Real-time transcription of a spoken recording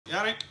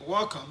Yarek,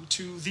 welcome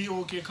to the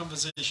OK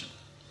Conversation.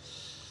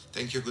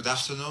 Thank you. Good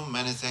afternoon.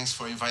 Many thanks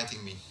for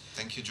inviting me.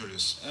 Thank you,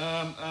 Julius.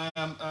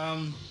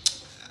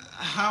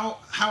 How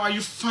are you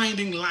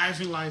finding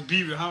life in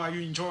Liberia? How are you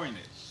enjoying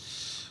it?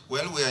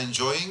 Well, we are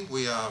enjoying.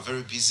 We are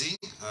very busy.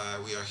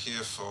 We are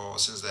here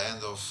since the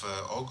end of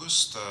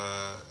August.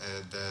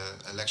 The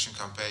election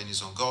campaign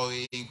is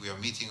ongoing. We are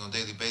meeting on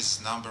daily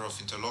basis, number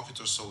of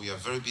interlocutors, so we are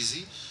very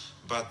busy.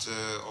 But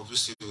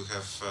obviously, we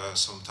have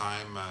some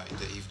time in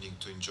the evening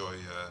to enjoy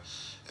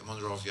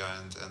Monrovia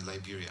and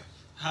Liberia.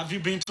 Have you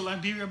been to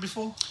Liberia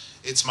before?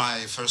 It's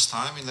my first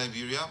time in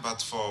Liberia,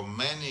 but for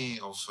many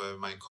of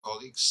my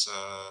colleagues,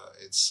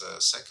 it's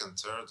second,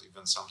 third,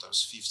 even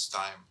sometimes fifth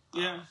time.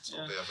 They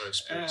are very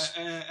experienced.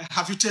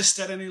 Have you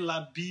tasted any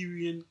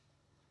Liberian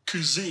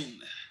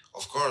cuisine?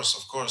 Of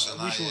course. And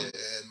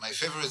my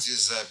favorite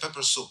is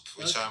pepper soup,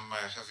 which I'm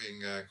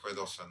having quite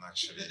often,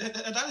 actually.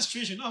 That is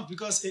strange enough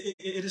because it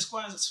is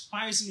quite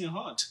spicy and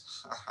hot.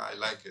 I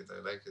like it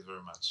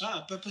very much.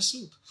 Pepper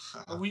soup.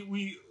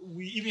 We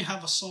even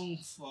have a song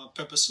for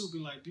pepper soup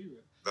in Liberia.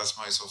 That's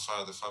my so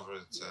far the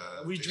favorite.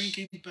 We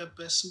drinking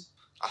pepper soup.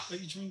 Are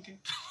you drinking?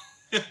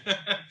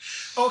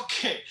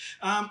 Okay.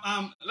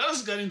 Let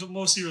us get into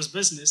more serious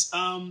business.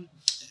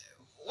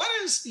 What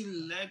is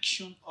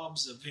election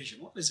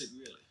observation? What is it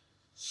really?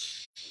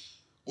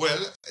 Well,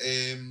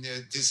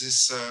 this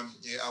is,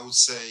 I would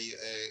say,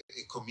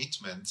 a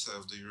commitment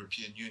of the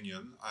European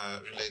Union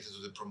related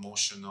to the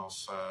promotion of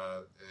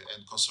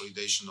and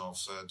consolidation of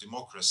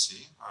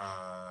democracy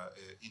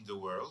in the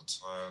world.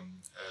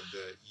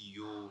 The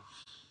EU,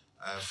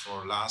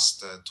 for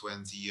last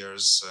 20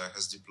 years,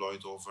 has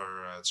deployed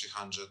over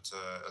 300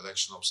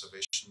 election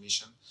observation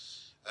missions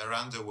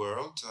around the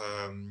world.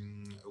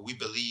 We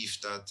believe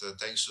that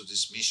thanks to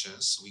these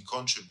missions, we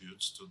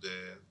contribute to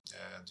the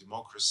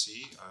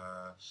democracy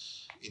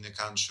in the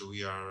country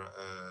we are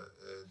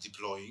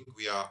deploying.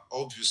 We are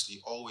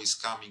obviously always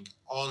coming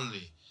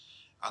only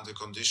under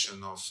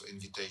condition of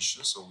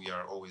invitation, so we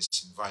are always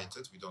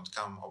invited. We don't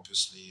come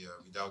obviously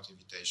without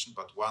invitation,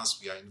 but once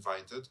we are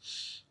invited,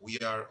 we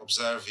are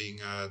observing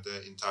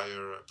the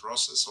entire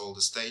process, all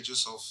the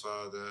stages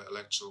of the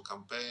electoral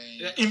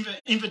campaign.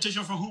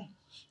 Invitation from whom?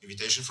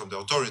 Invitation from the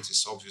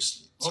authorities,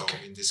 obviously. Okay.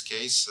 So in this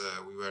case,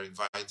 we were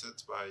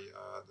invited by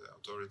the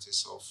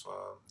authorities of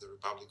the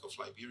Republic of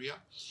Liberia.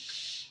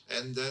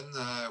 And then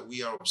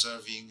we are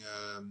observing,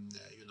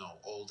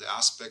 all the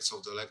aspects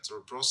of the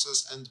electoral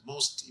process. And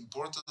most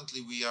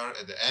importantly, we are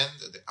at the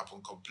end,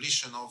 upon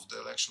completion of the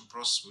election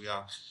process, we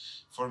are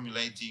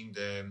formulating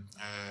the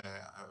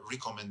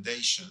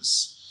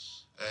recommendations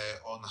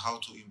on how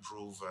to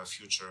improve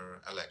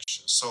future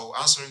elections. So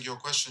answering your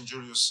question,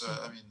 Julius,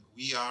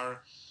 we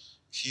are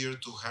here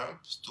to help,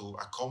 to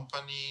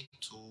accompany,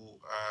 to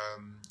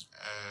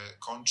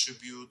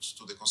contribute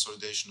to the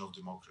consolidation of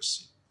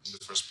democracy in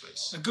the first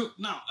place. Good.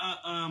 Now,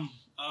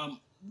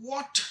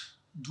 what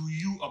do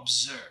you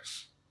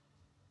observe?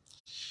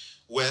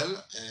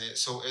 Well,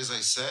 so as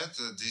I said,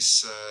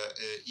 these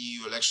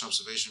EU election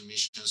observation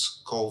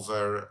missions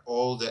cover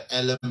all the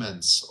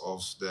elements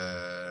of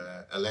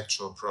the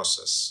electoral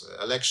process.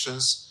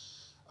 Elections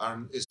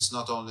it's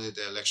not only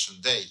the election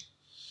day.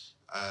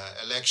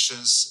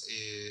 Elections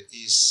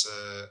is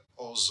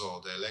also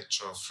the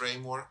electoral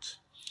framework,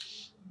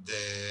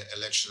 the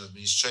election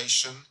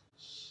administration,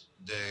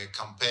 the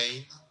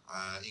campaign,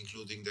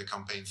 including the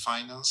campaign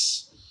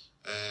finance,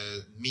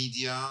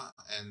 media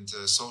and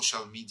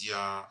social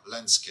media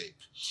landscape.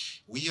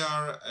 We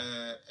are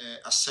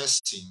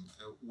assessing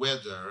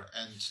whether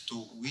and to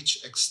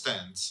which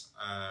extent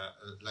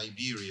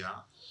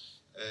Liberia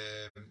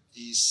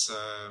is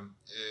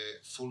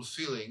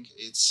fulfilling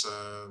its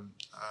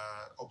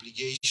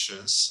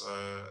obligations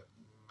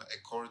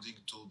according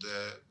to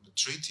the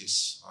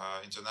treaties,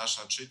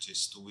 international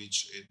treaties to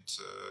which it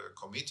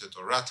committed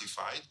or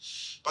ratified,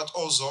 but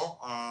also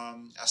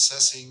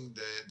assessing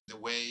the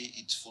way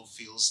it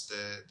fulfills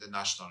the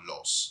national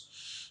laws.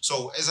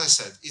 So, as I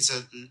said, it's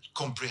a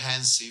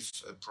comprehensive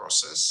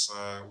process.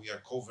 We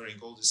are covering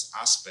all these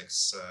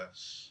aspects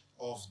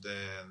of the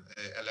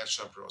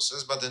electoral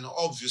process, but then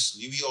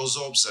obviously we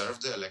also observe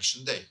the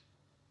election day.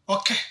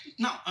 Okay,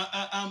 now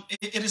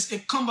it is a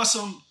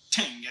cumbersome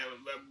thing,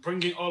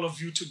 bringing all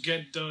of you to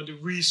get the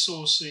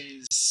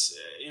resources,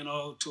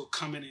 to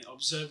come in and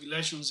observe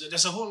elections.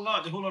 There's a whole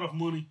lot of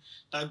money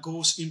that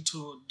goes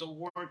into the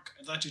work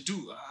that you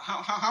do.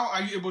 How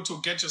are you able to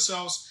get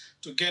yourselves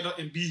together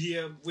and be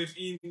here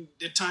within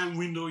the time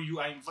window you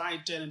are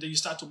invited, and then you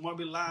start to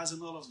mobilize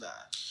and all of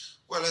that?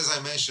 Well, as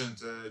I mentioned,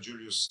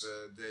 Julius,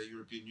 the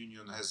European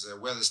Union has a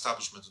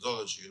well-established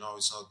methodology.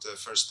 It's not the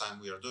first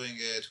time we are doing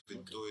it. We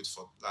do it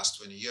for the last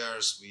 20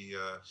 years. We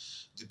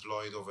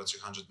deployed over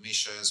 300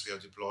 missions. We are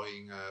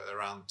deploying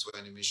around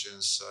 20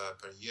 missions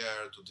per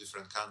year to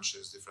different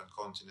countries, different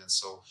continents.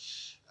 So,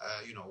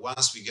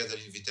 once we get an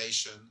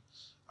invitation,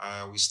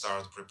 we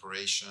start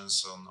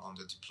preparations on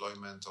the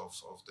deployment of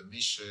the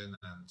mission,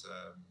 and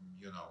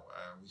we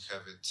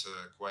have it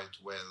quite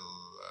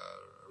well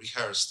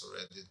rehearsed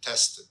already,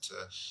 tested,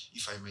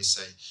 if I may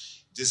say.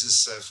 This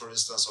is, for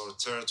instance, our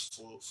third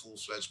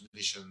full-fledged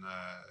mission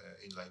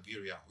in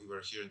Liberia. We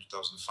were here in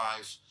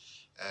 2005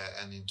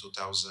 and in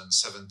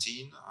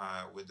 2017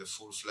 with the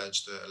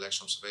full-fledged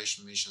election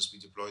observation missions. We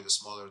deployed a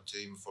smaller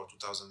team for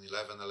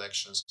 2011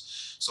 elections.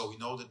 So we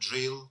know the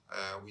drill,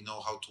 we know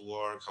how to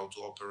work, how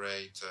to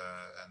operate,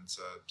 and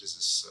this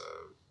is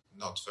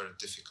not very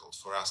difficult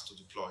for us to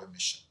deploy a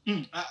mission.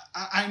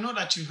 I know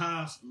that you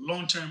have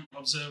long-term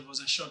observers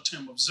and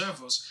short-term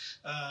observers.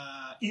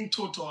 In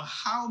total,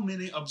 how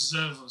many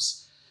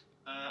observers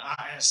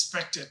are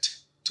expected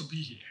to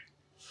be here?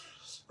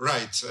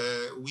 Right.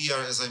 We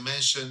are, as I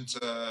mentioned,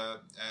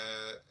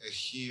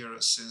 here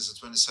since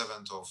the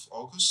 27th of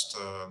August.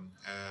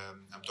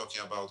 I'm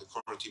talking about the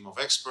core team of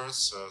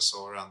experts,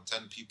 so around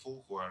 10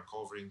 people who are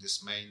covering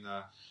this main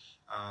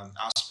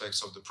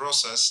aspects of the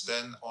process.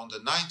 Then on the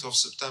 9th of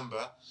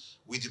September,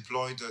 we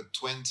deployed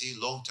 20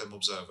 long-term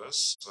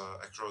observers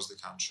across the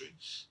country.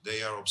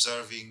 They are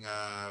observing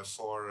and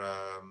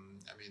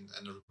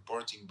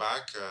reporting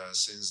back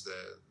since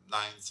the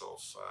 9th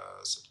of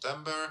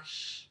September.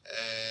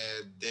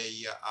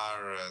 They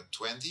are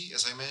 20,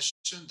 as I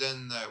mentioned.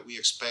 Then we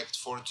expect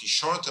 40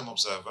 short-term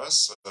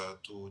observers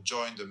to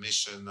join the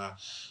mission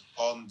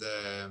on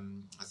the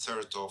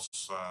 3rd of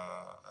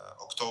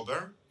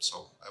October,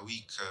 so a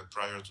week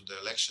prior to the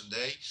election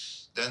day.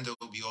 Then there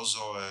will be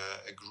also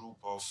a group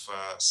of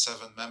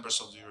 7 members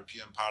of the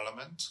European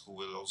Parliament who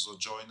will also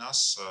join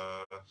us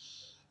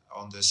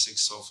on the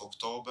 6th of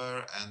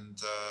October. And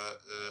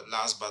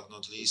last but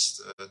not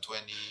least,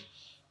 20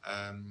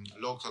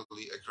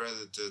 locally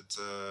accredited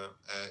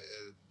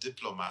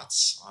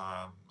diplomats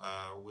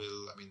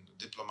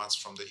diplomats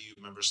from the EU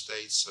member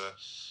states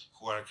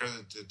who are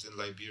accredited in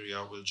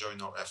Liberia will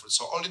join our efforts.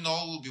 So all in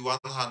all, will be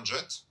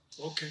 100.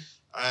 Okay.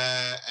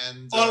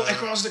 And all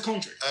across the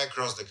country.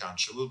 Across the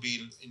country, we'll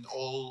be in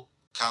all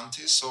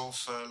counties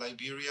of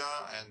Liberia,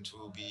 and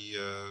we'll be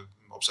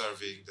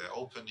observing the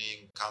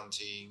opening,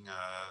 counting,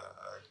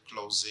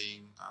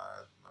 closing.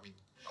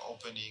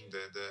 Opening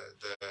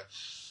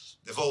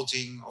the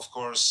voting, of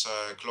course,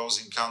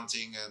 closing,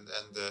 counting,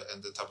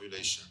 and the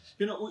tabulation.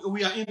 You know,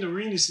 we are in the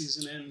rainy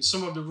season, and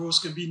some of the roads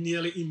can be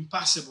nearly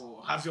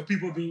impassable. Have your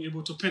people been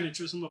able to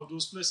penetrate some of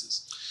those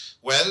places?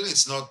 Well,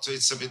 it's not.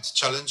 It's a bit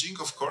challenging,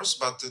 of course,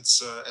 but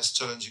it's as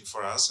challenging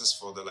for us as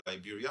for the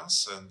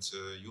Liberians. And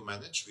you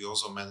manage. We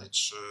also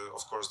manage.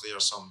 Of course, there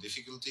are some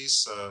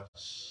difficulties.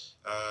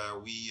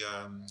 We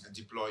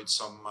deployed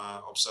some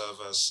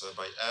observers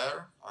by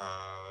air,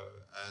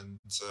 and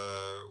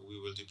we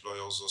will deploy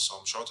also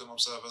some short-term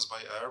observers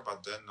by air.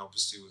 But then,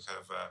 obviously, we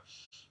have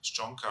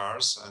strong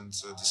cars, and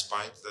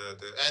despite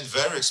and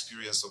very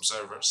experienced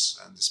observers,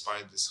 and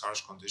despite these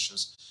harsh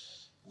conditions,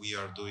 we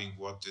are doing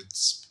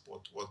what's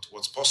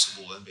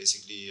possible, and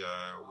basically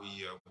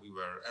we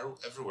were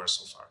everywhere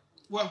so far.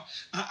 Well,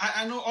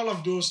 I know all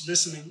of those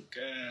listening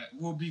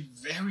will be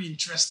very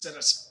interested,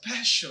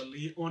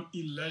 especially on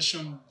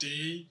election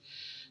day.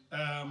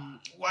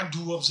 What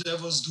do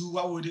observers do?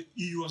 What would the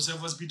EU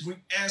observers be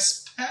doing,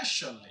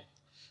 especially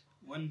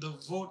when the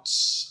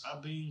votes are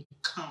being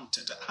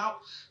counted?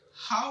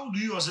 How do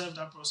you observe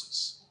that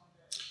process?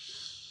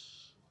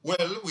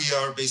 Well, we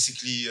are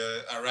basically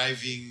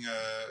arriving.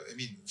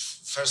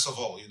 First of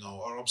all,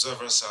 our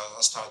observers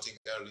are starting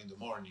early in the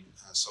morning,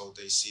 so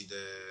they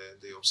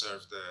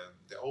observe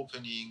the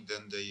opening.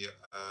 Then they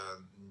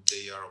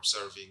are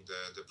observing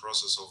the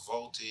process of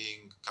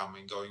voting,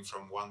 going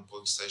from one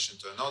polling station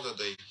to another.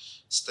 They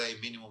stay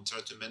minimum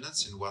 30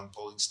 minutes in one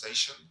polling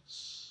station.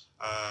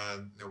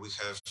 We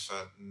have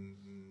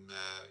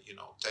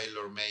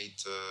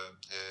tailor-made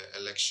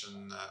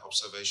election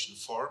observation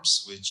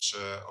forms, which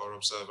our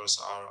observers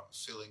are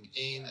filling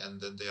in, and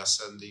then they are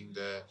sending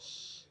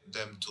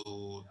them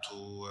to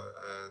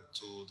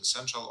the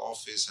central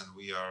office, and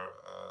we are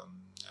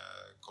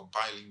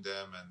compiling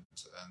them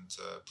and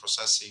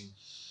processing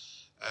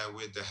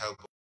with the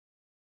help.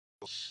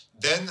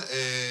 Then,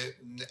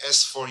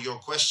 as for your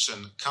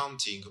question,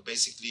 counting,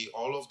 basically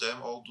all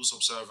those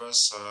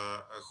observers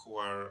who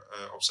are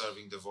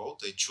observing the vote,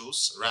 they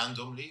choose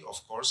randomly,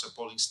 of course, a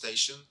polling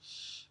station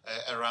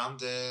around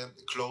the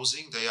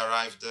closing. They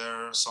arrive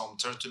there some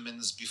 30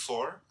 minutes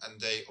before, and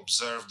they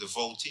observe the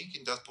voting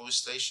in that polling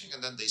station,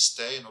 and then they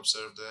stay and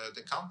observe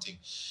the counting.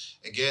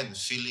 Again,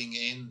 filling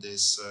in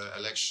these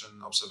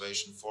election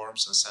observation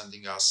forms and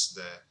sending us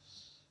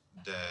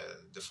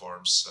the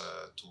forms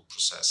to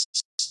process.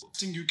 I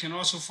think you can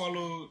also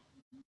follow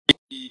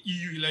the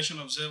EU election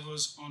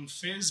observers on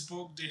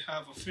Facebook. They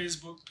have a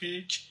Facebook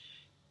page.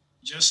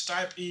 Just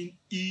type in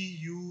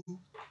EU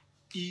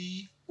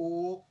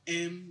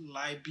EOM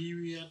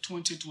Liberia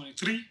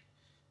 2023,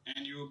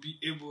 and you'll be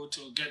able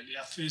to get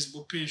their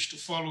Facebook page to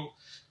follow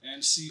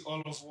and see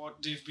all of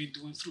what they've been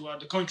doing throughout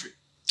the country.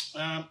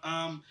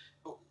 Are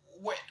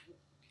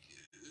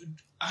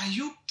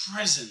you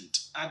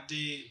present at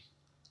the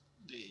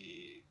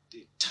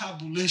the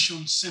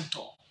tabulation center,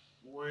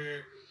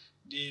 where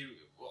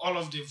all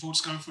of the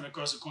votes coming from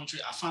across the country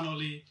are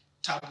finally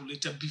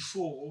tabulated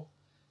before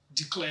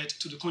declared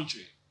to the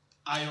country.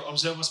 Are your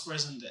observers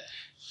present there?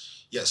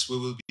 Yes, we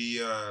will be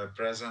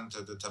present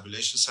at the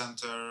tabulation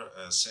center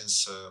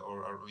since,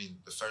 I mean,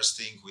 the first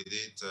thing we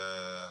did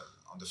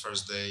on the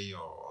first day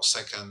or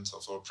second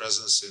of our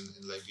presence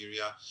in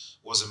Liberia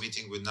was a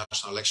meeting with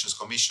National Elections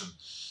Commission.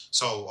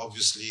 So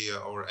obviously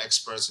our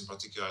experts, in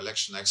particular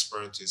election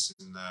expert, is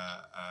in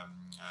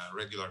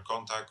regular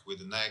contact with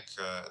the NEC,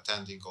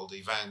 attending all the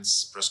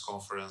events, press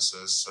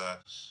conferences,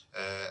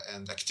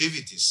 and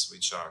activities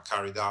which are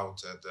carried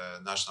out at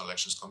the National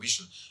Elections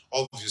Commission.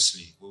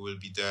 Obviously, we will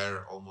be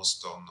there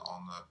almost on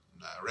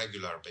a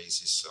regular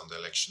basis on the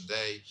election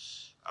day,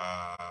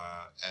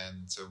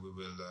 and we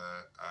will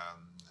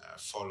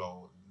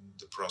follow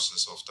the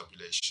process of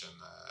tabulation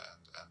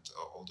and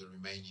all the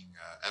remaining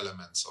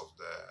elements of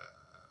the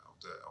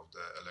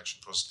election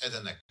process at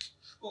the NEC.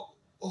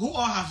 Who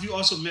all have you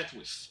also met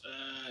with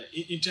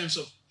in terms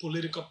of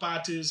political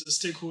parties,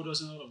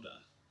 stakeholders, and all of that?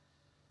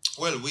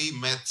 Well, we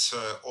met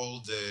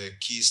all the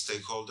key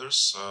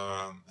stakeholders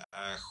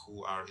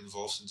who are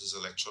involved in this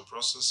electoral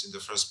process. In the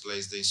first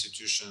place, the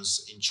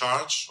institutions in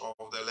charge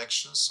of the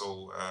elections,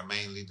 so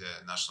mainly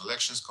the National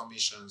Elections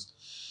Commissions,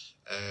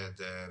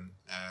 the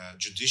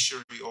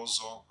judiciary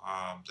also,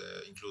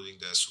 including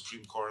the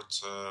Supreme Court,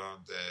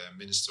 the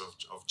Minister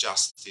of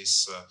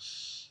Justice.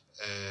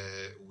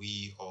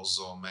 We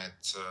also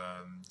met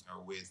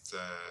with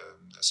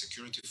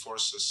security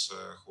forces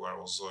who are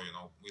also,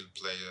 will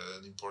play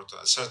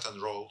a certain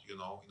role, in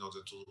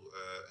order to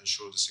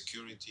ensure the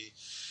security.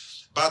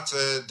 But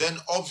then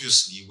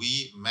obviously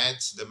we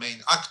met the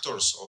main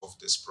actors of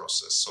this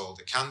process. So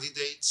the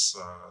candidates,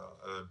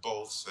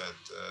 both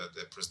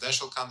the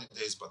presidential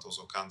candidates, but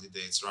also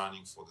candidates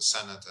running for the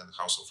Senate and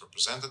House of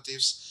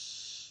Representatives.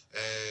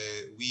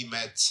 We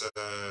met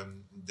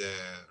the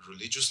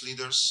religious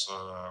leaders,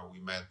 we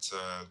met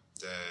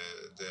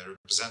the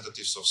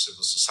representatives of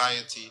civil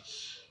society,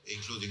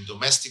 including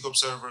domestic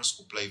observers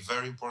who play a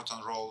very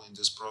important role in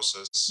this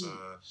process.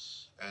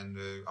 And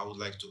I would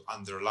like to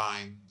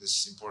underline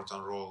this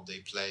important role they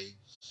play.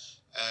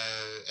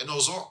 And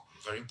also,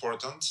 very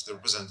important, the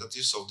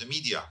representatives of the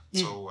media.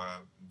 So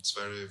it's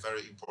very,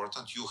 very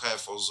important. You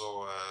have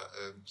also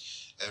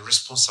a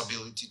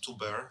responsibility to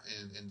bear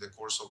in the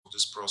course of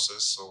this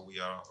process. So we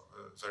are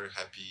very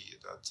happy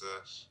that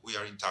we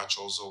are in touch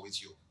also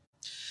with you.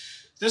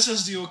 This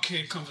is the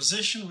OK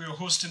Conversation. We are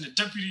hosting the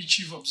Deputy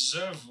Chief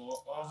Observer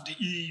of the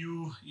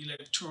EU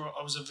Electoral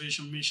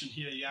Observation Mission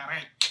here,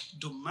 Jarek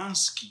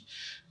Domanski.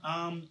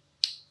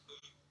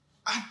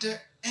 At the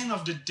end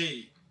of the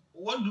day,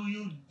 what do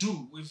you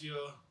do with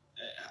your,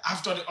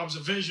 after the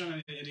observation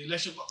and the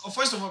election?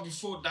 First of all,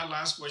 before that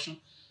last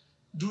question,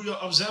 do your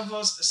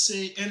observers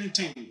say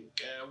anything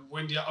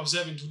when they are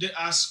observing? Do they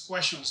ask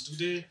questions? Do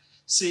they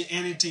say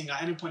anything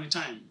at any point in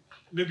time?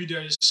 Maybe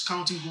there is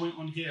counting going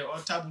on here or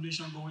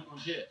tabulation going on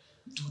here.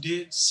 Do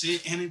they say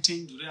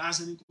anything? Do they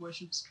ask any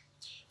questions?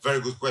 Very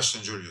good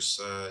question,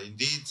 Julius.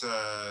 Indeed,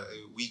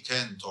 we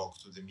can talk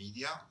to the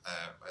media,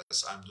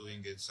 as I'm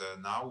doing it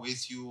now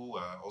with you.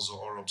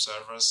 Also, our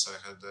observers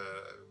had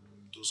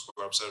those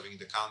who are observing in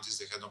the counties,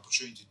 they had an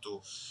opportunity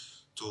to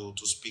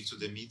speak to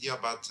the media.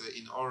 But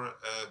in our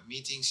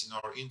meetings, in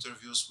our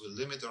interviews, we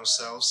limit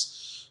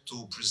ourselves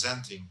to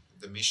presenting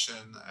the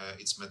mission,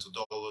 its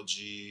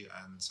methodology,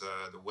 and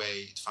the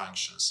way it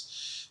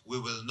functions. We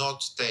will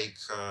not take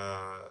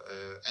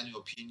any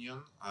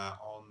opinion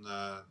on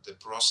the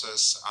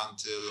process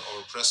until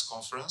our press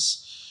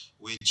conference,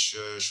 which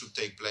should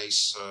take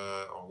place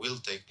or will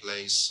take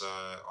place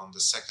on the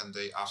second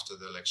day after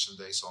the election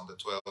day, so on the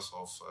 12th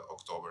of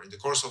October. In the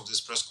course of this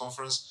press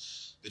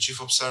conference, the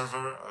Chief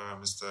Observer,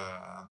 Mr.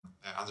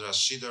 Andreas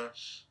Schieder,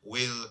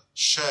 will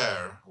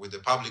share with the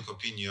public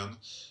opinion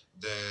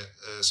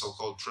the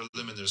so-called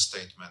preliminary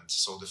statement.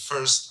 So the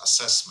first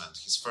assessment,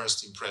 his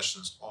first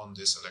impressions on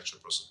this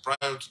electoral process.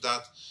 Prior to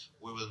that,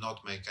 we will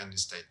not make any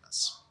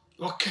statements.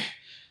 Okay.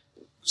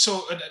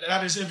 So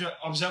that is if your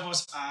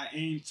observers are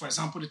in, for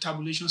example, the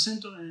tabulation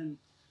center and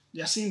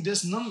they are seeing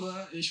this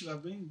number, it should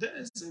have been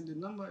this, and the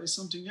number is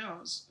something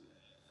else.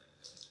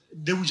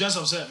 They will just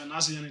observe and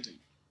not say anything.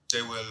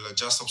 They will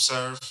just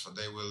observe,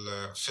 they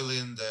will fill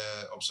in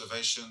the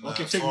observation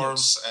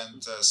forms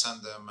and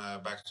send them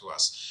back to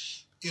us.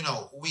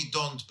 We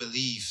don't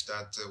believe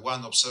that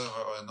one observer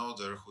or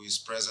another who is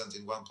present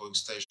in one polling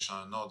station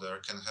or another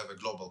can have a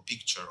global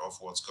picture of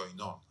what's going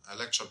on.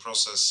 Electoral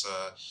process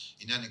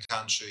in any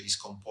country is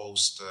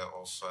composed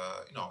of,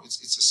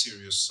 it's a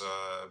serious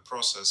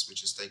process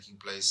which is taking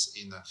place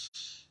in the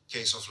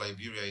case of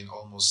Liberia in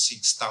almost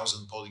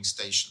 6,000 polling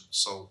stations.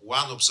 So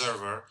one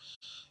observer,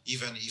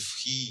 even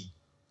if he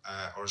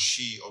or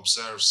she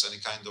observes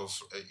any kind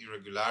of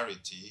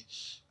irregularity,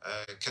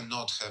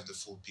 cannot have the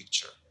full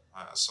picture.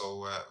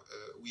 So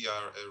we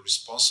are a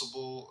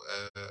responsible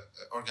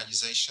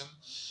organization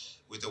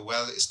with a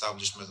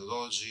well-established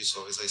methodology.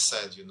 So as I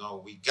said,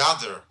 we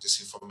gather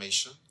this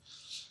information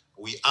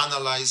We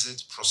analyze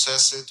it,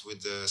 process it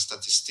with the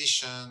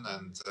statistician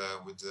and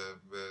with the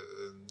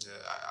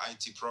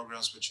IT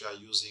programs which we are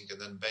using, and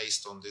then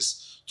based on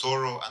this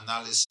thorough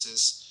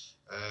analysis,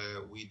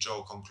 we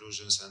draw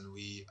conclusions and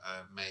we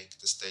make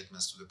the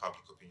statements to the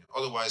public opinion.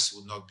 Otherwise, it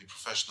would not be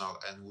professional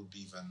and would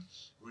be even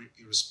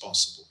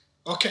irresponsible.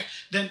 Okay,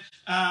 then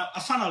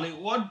finally,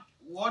 what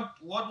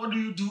do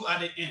you do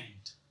at the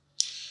end?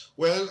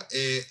 Well,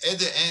 at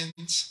the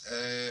end,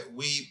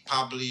 we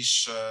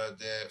publish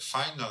the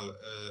final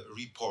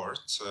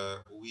report,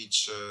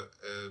 which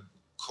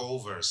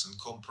covers and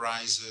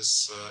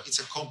comprises, it's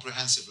a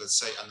comprehensive, let's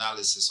say,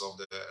 analysis of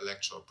the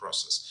electoral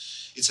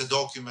process. It's a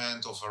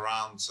document of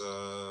around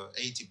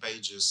 80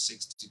 pages,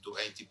 60 to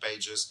 80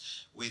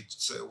 pages,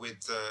 which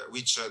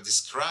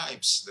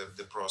describes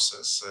the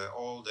process,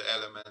 all the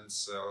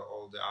elements,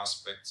 all the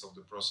aspects of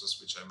the process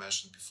which I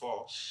mentioned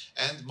before.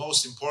 And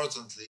most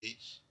importantly,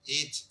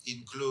 it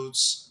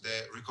includes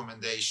the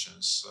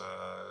recommendations,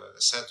 a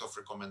set of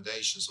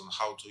recommendations on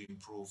how to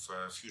improve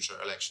future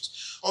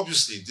elections.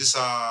 Obviously, these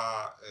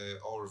are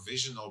our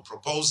vision or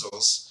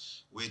proposals,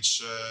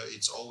 which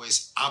it's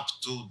always up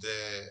to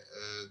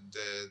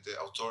the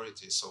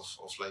authorities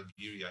of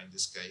Liberia, in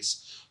this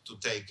case, to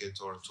take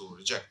it or to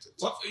reject it.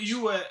 Well,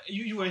 you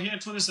were here in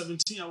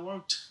 2017. I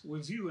worked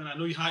with you, and I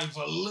know you have a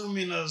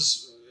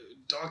voluminous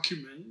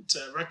document,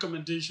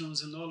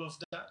 recommendations, and all of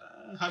that.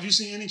 Have you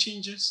seen any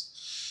changes?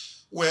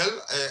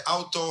 Well,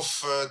 out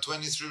of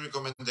 23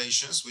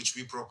 recommendations which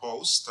we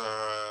proposed,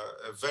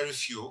 very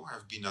few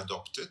have been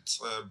adopted,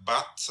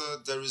 but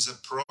there was a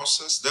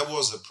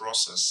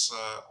process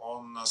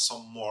on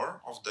some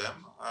more of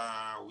them,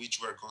 which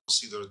were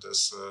considered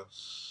as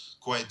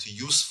quite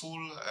useful.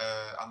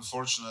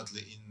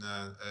 Unfortunately,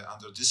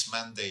 under this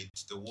mandate,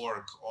 the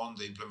work on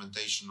the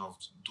implementation of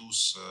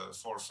those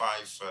 4 or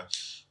 5,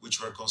 which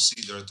were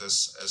considered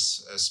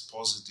as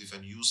positive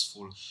and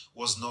useful,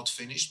 was not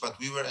finished. But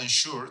we were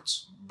ensured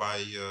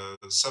by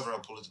several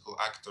political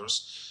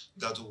actors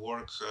that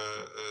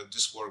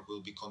this work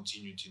will be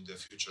continued in the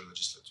future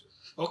legislature.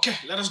 Okay,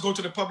 let us go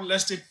to the public.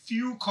 Let's take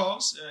few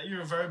calls.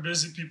 You're very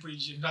busy people.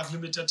 You have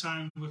limited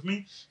time with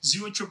me.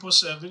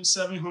 0777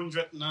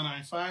 700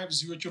 995.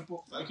 0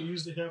 I can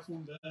use the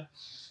headphone there.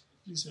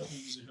 Please help me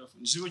use the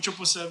headphone.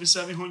 0777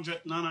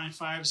 700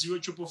 995.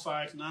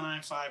 0555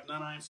 995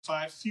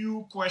 995.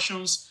 Few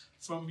questions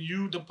from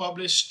you, the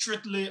public,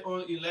 strictly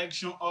on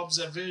election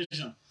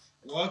observation.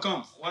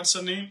 Welcome. What's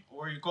your name?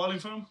 Where are you calling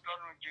from?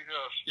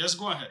 Yes,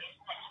 go ahead.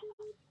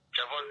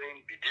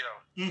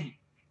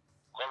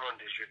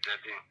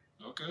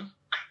 Okay.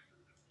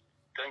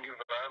 Thank you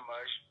very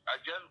much. I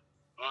just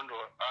want to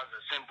ask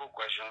a simple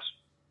questions.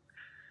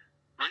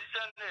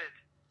 Recently,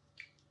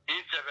 in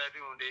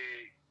the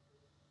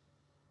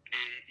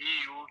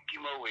EU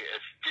came out with a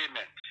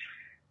statement.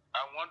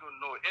 I want to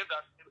know if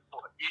that's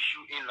for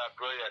issue in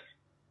Liberia.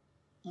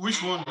 Which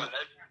one?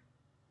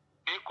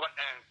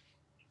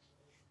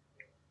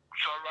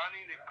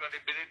 Surrounding the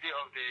credibility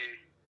of the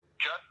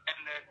just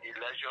ended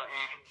election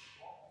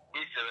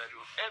in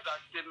Severu. If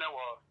that statement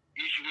was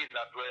issued in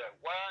Liberia,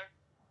 why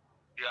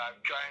they are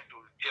trying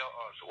to tell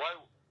us? Why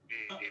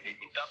the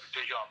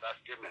interpretation of that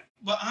statement?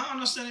 But I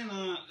understand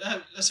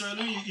that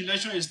Severu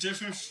election is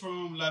different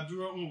from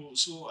Liberia,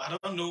 so I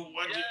don't know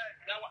what. Yeah,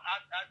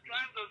 I'm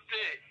trying to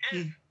say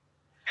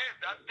if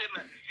that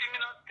statement,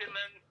 similar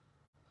statement,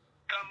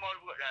 come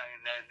out with,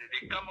 and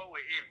they come out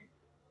with it.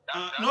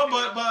 No,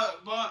 but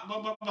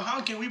how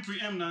can we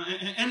preempt now?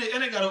 And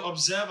they got to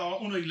observe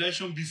our own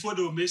election before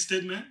they will make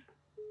statement?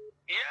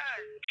 Yeah,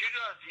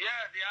 because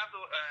they have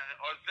to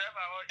observe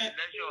our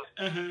election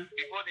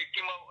before they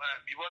come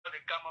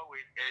up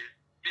with a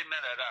statement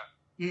like that.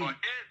 But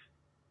if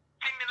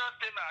similar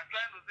statement, I'm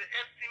trying to say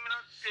a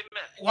similar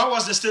statement. What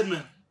was the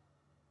statement?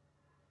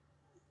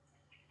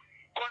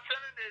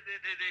 Concerning the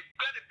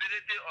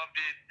credibility of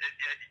the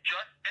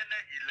just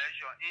ended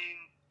election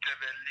in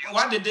Liberia.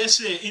 What did they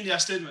say in their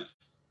statement?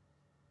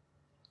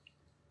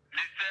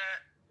 They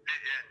said,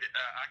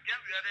 I can't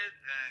really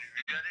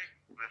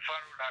refer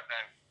to that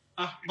time.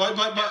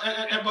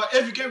 But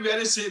if you can't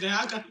really say, then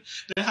I can't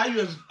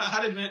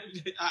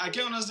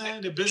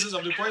understand the basis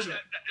of the question. A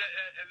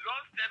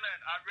long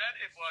statement, I read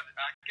it, but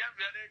I can't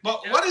really.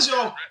 But what is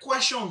your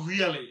question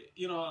really?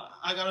 You know,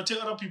 I gotta tell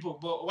other people.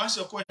 But what's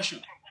your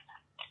question?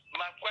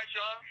 My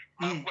question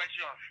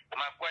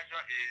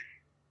is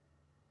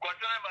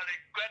concerning about the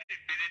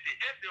credibility.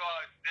 If there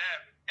was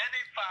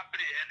any foul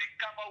play and they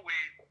come up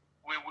with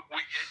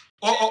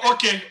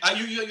okay.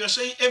 You're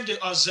saying if they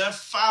observe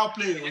foul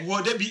play,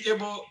 would they be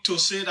able to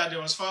say that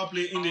there was foul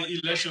play in the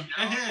election?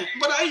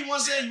 But you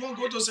want to say you won't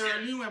go to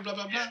Sierra Leone and blah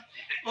blah blah.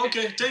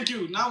 Okay, thank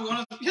you. Now we're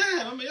gonna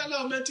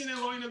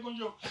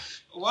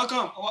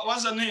welcome.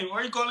 What's the name?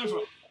 Where are you calling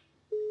from?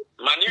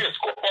 My name is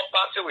Kopo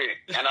Passaway,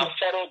 and I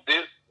followed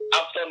this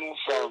afternoon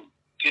from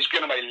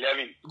screen number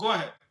 11. Go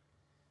ahead.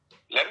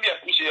 Let me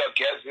appreciate your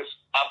guest this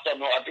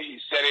afternoon. I think he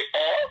said it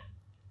all.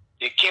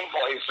 He came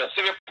for a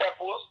specific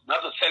purpose,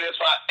 not to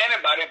satisfy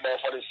anybody, but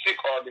for the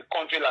sake of the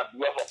country, like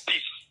we have for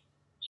peace.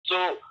 So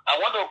I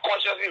want to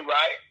consciously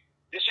write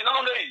They should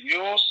not only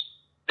use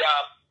their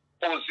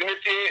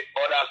proximity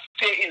or their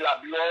stay in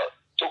Liberia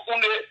to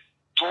only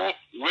do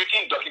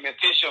written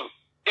documentation.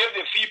 If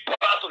they feel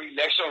prior to the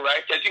election,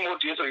 right, 30 more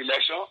days to the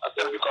election, I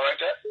said to be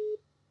corrected.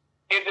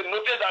 If they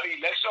notice that the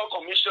election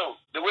commission,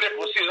 the way they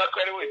proceed is not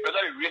credible, it's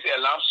better to raise the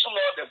alarm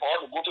sooner than for us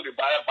to go to the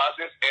ballot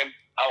boxes and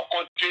our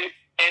country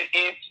end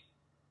in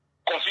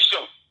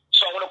confusion.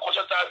 So I want to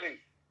concentrate in.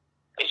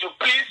 It should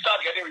please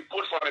start getting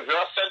reports from the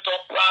various center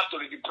prior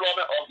to the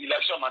deployment of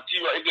election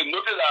material. If they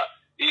notice that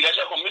the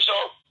election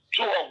commission,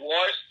 through our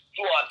voice,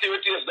 through our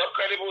activity, is not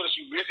credible, they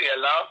should raise the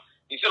alarm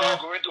instead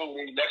of going to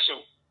the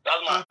election.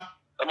 That's my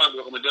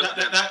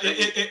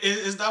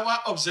is that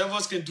what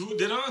observers can do?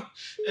 They don't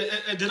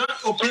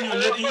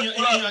opinionate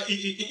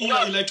in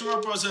your electoral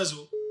process.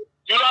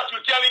 You're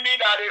telling me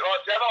that the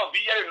observer of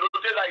VA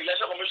notice that the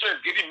election commission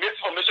is getting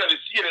misinformation,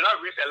 they see it, they not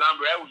raise the alarm,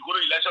 right? We go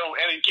to election and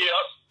end in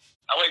chaos.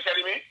 That's what you're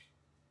telling me?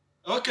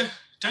 Okay,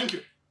 thank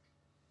you.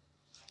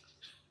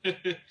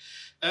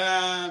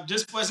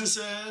 This person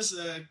says,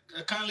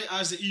 I kindly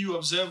ask the EU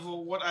observer,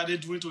 what are they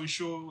doing to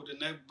ensure the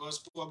next bus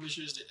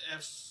publishes the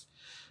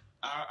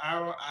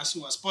FRR as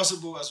soon as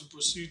possible as we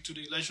proceed to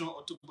the election of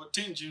October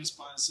 10? James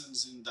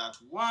Parsons in that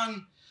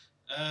one.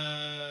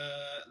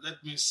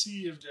 Let me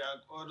see if there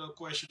are other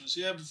questions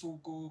here before we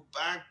go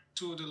back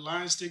to the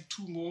lines. Take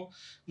two more.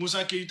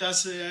 Musa Keita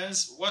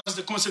says, what's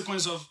the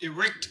consequence of a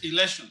rigged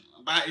election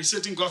by a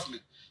certain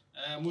government?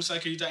 Musa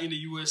Keita in the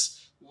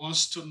US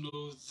wants to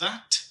know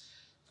that.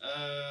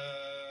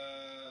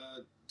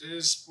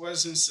 This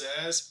person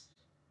says,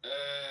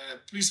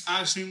 please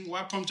ask him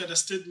what prompted the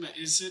statement.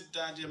 Is it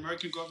that the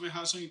American government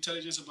has some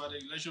intelligence about the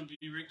election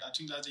being rigged? I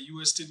think that's the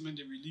US statement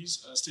they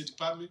released, State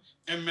Department.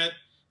 Emmett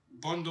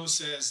Bondo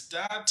says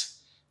that.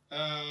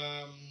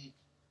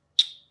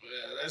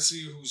 Let's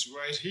see who's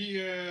right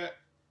here.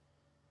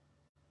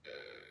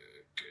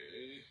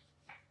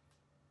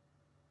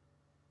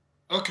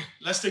 Okay,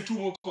 let's take two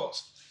more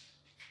calls.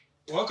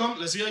 Welcome,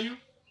 let's hear you.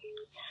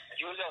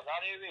 Julius, how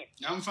do you think?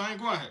 I'm fine,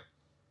 go ahead.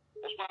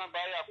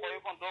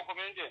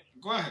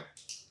 Go ahead.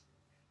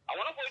 I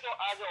want to go to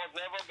ask the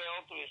observer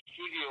bell to the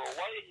studio.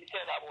 What did you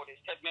say about the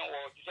statement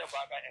of Joseph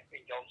Baga and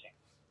Prince Johnson?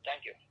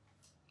 Thank you.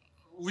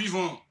 Which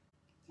one?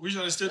 Which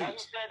are the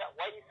statements?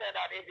 Why you said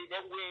that if they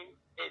don't win,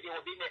 they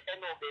will be the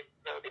end of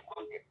the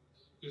country?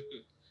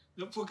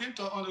 The Pocket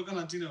on the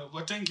Canantino,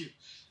 but thank you.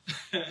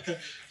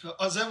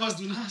 Observers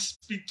do not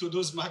speak to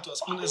those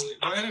matters, honestly.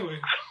 But anyway,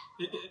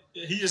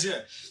 he is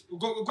here.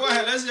 Go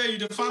ahead, let's hear you.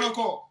 The final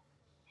call.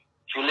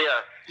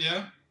 Julia.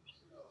 Yeah?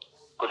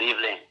 Good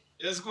evening.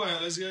 Yes, go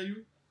ahead, let's hear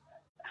you.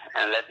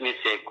 And let me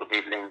say good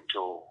evening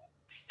to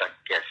the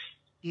guest.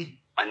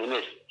 My name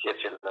is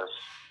Theophilus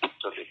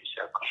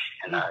Tobicisako,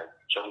 and I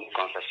joined the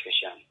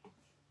conversation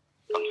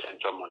from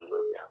Central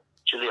Monrovia.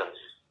 Julius,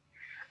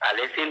 I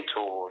listened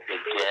to the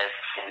guest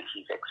and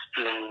he's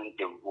explained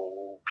the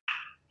role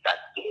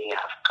that they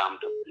have come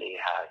to play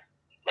as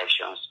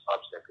elections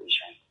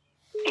observation.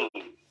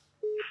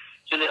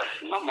 Julius,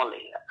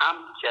 normally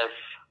I'm just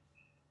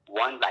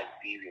one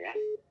Liberian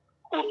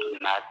who do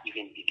not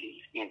even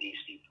believe in these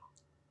people.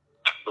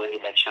 When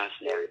elections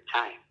near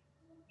time.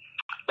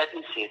 Let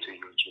me say to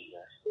you,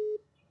 Julius,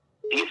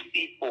 these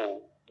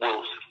people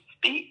will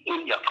be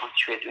in your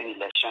country during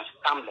elections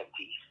time like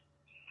this.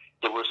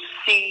 They will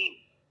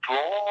see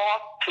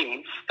broad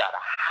things that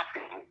are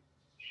happening.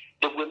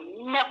 They will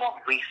never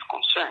raise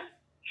concern.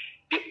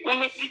 They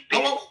only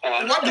depend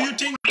on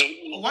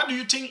what do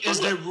you think is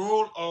the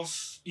role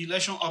of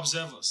election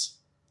observers?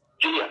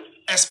 Julius,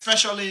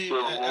 especially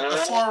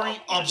foreign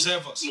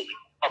observers.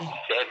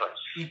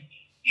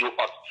 You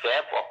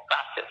observe or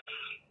process,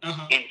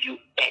 and you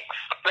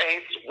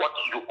express what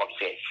you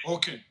observe.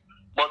 Okay.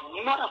 But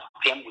none of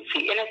them will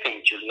say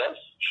anything, Julius.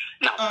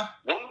 Now,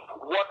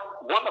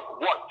 one of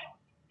what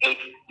is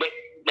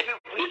let me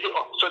raise it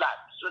up so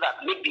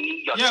that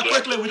maybe your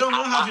quickly. We don't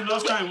have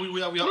enough time.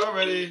 We are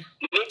already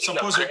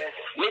supposed to.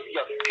 Maybe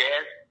your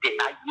guest did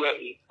not hear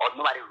it, or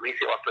nobody raised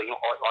it up to him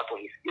or to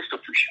his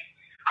institution.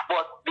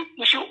 But the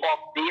issue of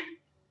this,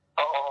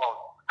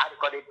 how do you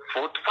call it,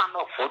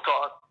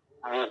 photo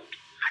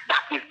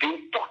that is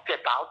being talked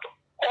about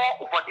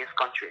all over this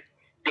country.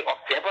 The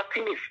observer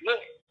team is here.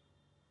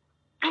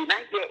 The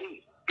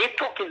Nigeria, they're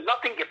talking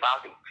nothing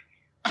about it.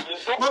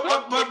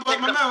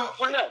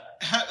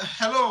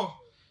 Hello.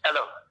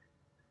 Hello.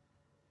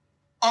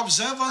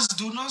 Observers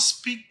do not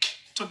speak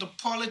to the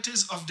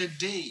politics of the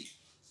day.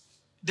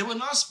 They will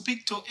not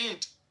speak to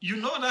it. You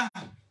know that.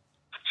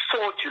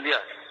 So, Julius,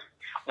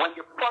 when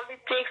the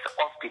politics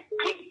of the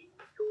day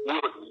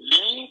will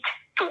lead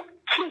to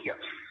chaos,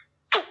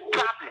 to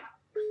problems,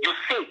 you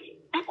say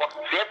the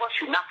observer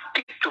should not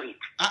speak to it.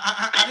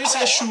 I didn't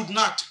say should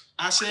not.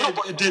 I said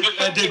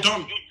they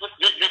don't.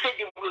 You say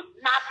they will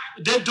not.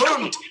 They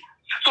don't.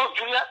 So,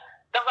 Julia,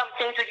 that's what I'm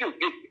saying to you.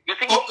 You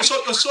think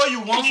so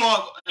you want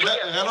for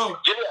Julia,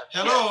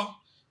 hello?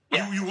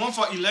 Yeah. You want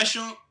for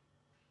election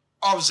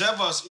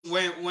observers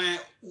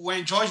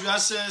when George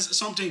says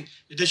something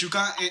that you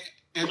can't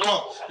and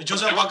talk.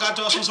 Joseph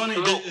Wagato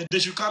Sonsoni, they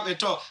should come and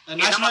talk. A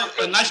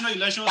National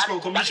Elections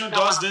Commission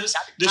does this.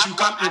 They should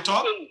come and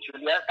talk.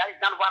 That is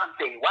not what I'm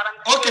saying. What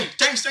I'm okay,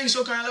 thanks.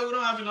 Okay, we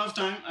don't have enough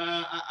time.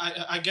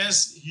 I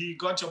guess he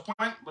got your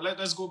point, but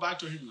let's go back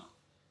to him now.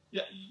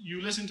 Yeah,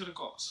 you listen to the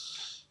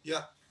calls.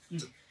 Yeah.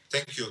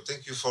 Thank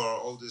you for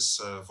all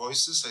these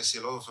voices. I see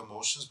a lot of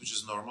emotions, which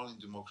is normal in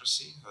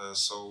democracy.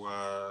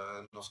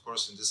 And of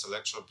course, in this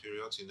electoral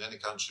period, in any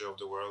country of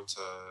the world,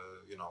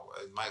 in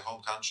my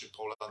home country,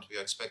 Poland, we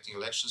are expecting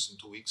elections in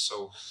 2 weeks,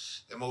 so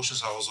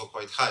emotions are also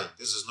quite high.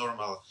 This is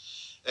normal.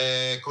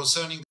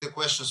 Concerning the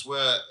questions,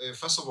 where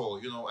first of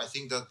all, I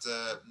think that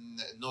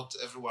not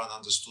everyone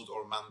understood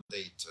our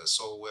mandate.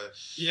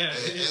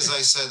 As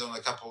I said on a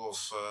couple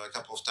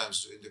of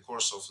times in the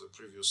course of the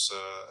previous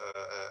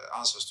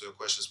answers to your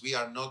questions, we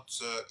are not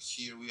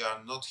here. We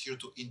are not here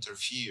to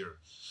interfere.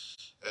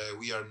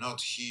 We are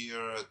not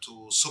here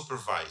to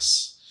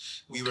supervise.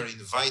 We were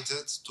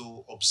invited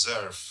to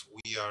observe.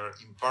 We are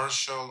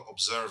impartial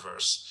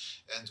observers,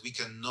 and we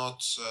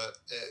cannot,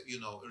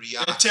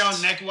 react. Tell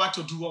NEC what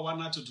to do or what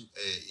not to do.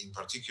 In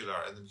particular,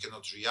 and we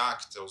cannot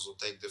react, also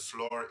take the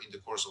floor in the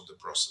course of the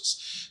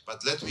process.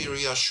 But let me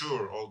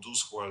reassure all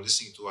those who are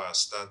listening to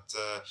us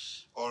that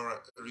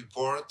our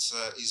report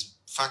is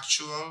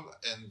factual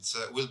and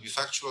will be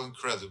factual and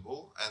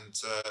credible, and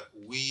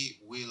we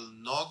will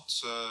not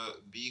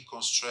be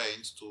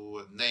constrained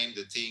to name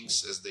the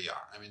things as they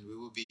are. I mean, we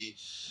will be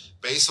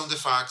based on the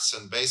facts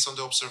and based on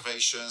the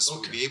observations. Okay.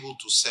 We'll be able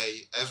to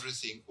say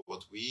everything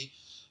what we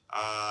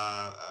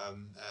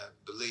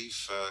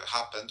believe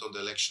happened on the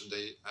election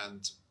day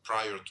and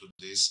prior to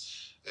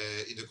this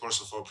in the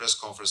course of our press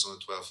conference on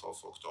the 12th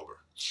of October.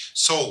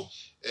 So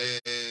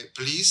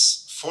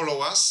please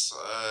follow us.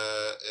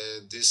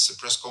 This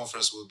press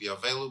conference will be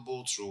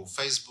available through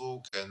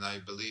Facebook, and I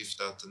believe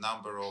that a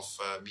number of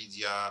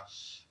media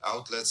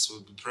outlets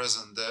will be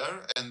present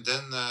there. And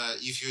then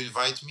if you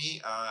invite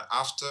me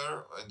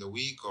after, in the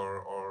week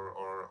or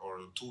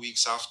 2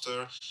 weeks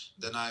after,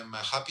 then I'm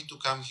happy to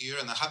come here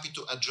and I'm happy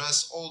to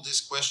address all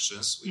these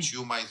questions which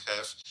you might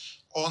have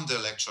on the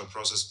electoral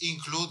process,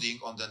 including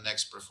on the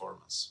next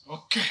performance.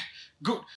 Okay, good.